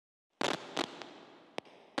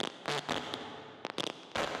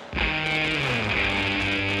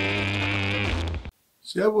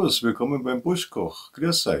Servus, willkommen beim Buschkoch.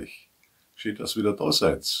 Grüß euch. Schön, dass ihr wieder da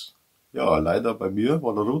seid. Ja, leider bei mir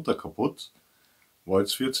war der Router kaputt. War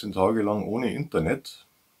jetzt 14 Tage lang ohne Internet.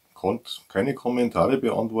 Konnte keine Kommentare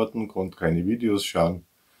beantworten, konnte keine Videos schauen.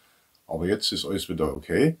 Aber jetzt ist alles wieder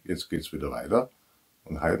okay. Jetzt geht's wieder weiter.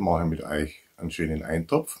 Und heute mache ich mit euch einen schönen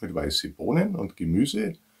Eintopf mit weiße Bohnen und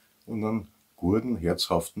Gemüse und einen guten,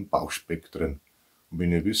 herzhaften Bauchspeck drin. Und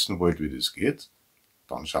wenn ihr wissen wollt, wie das geht,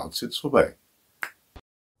 dann schaut jetzt vorbei.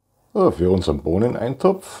 Für unseren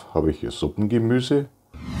Bohneneintopf habe ich hier Suppengemüse,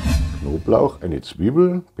 Knoblauch, eine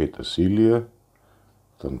Zwiebel, Petersilie,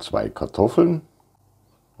 dann 2 Kartoffeln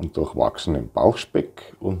und durchwachsenen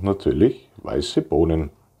Bauchspeck und natürlich weiße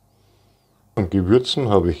Bohnen. An Gewürzen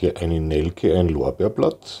habe ich hier eine Nelke, ein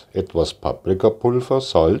Lorbeerblatt, etwas Paprikapulver,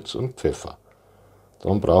 Salz und Pfeffer.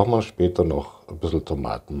 Dann brauchen wir später noch ein bisschen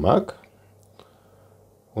Tomatenmark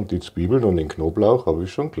und die Zwiebeln und den Knoblauch habe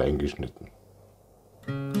ich schon klein geschnitten.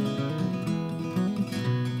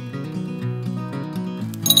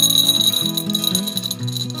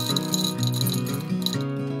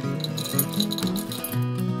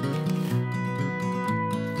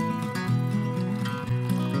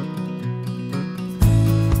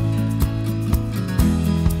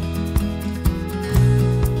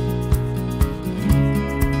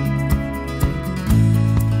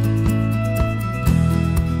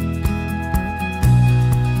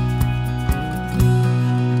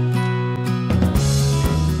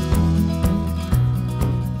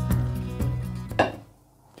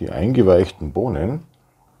 Die eingeweichten Bohnen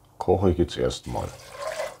koche ich jetzt erstmal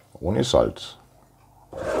ohne Salz.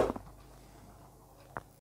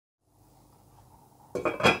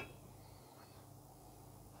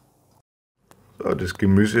 So, das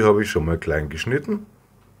Gemüse habe ich schon mal klein geschnitten.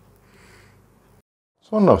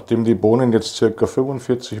 So, nachdem die Bohnen jetzt ca.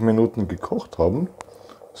 45 Minuten gekocht haben,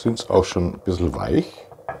 sind sie auch schon ein bisschen weich.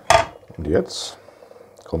 Und jetzt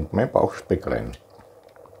kommt mein Bauchspeck rein.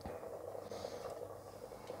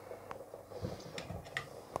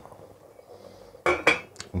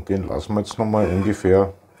 Und den lassen wir jetzt noch mal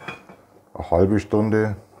ungefähr eine halbe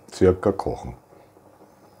Stunde circa kochen.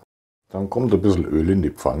 Dann kommt ein bisschen Öl in die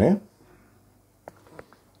Pfanne.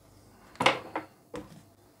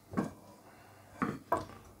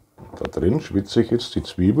 Da drin schwitze ich jetzt die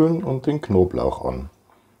Zwiebeln und den Knoblauch an.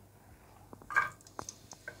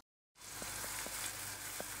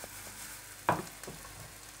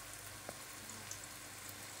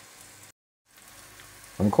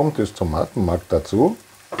 Dann kommt das Tomatenmark dazu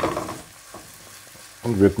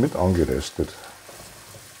und wird mit angeröstet.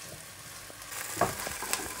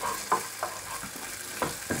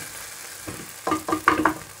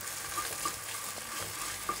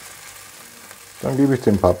 Dann gebe ich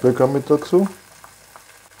den Paprika mit dazu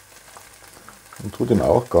und tue den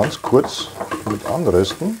auch ganz kurz mit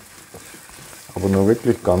anrösten, aber nur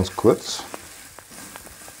wirklich ganz kurz,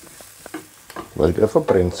 weil der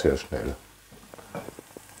verbrennt sehr schnell.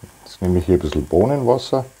 Jetzt nehme ich hier ein bisschen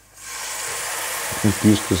Bohnenwasser und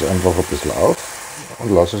gieße das einfach ein bisschen auf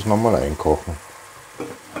und lasse es nochmal einkochen.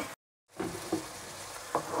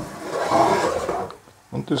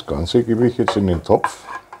 Und das Ganze gebe ich jetzt in den Topf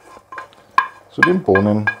zu den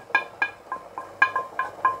Bohnen.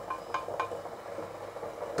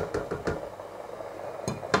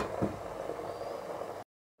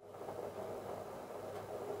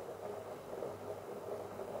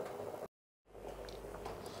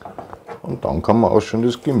 Und dann kann man auch schon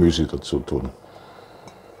das Gemüse dazu tun.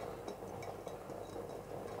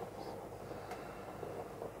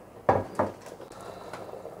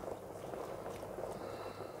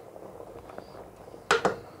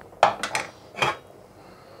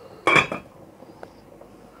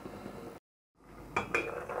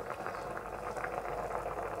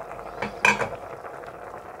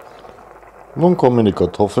 Nun kommen die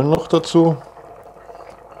Kartoffeln noch dazu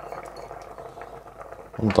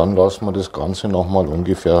und dann lassen wir das Ganze nochmal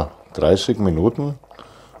ungefähr 30 Minuten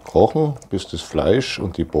kochen, bis das Fleisch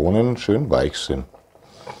und die Bohnen schön weich sind.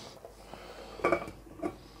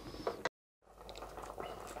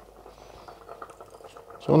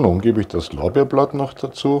 So, nun gebe ich das Lorbeerblatt noch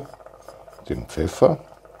dazu, den Pfeffer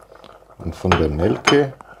und von der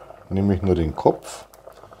Nelke nehme ich nur den Kopf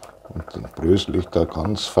und dann brösel ich da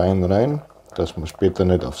ganz fein rein, dass man später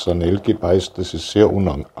nicht auf so eine Nelke beißt, das ist sehr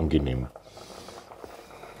unangenehm.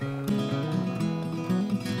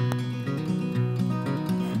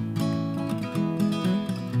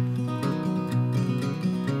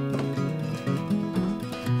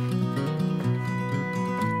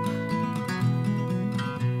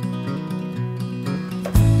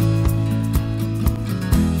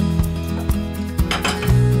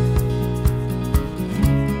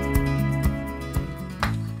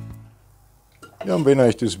 und wenn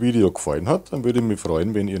euch das Video gefallen hat, dann würde ich mich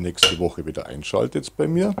freuen, wenn ihr nächste Woche wieder einschaltet bei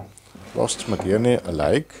mir. Lasst mir gerne ein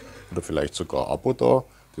Like oder vielleicht sogar ein Abo da,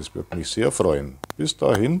 das würde mich sehr freuen. Bis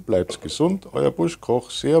dahin, bleibt gesund, euer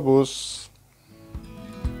Buschkoch, Servus!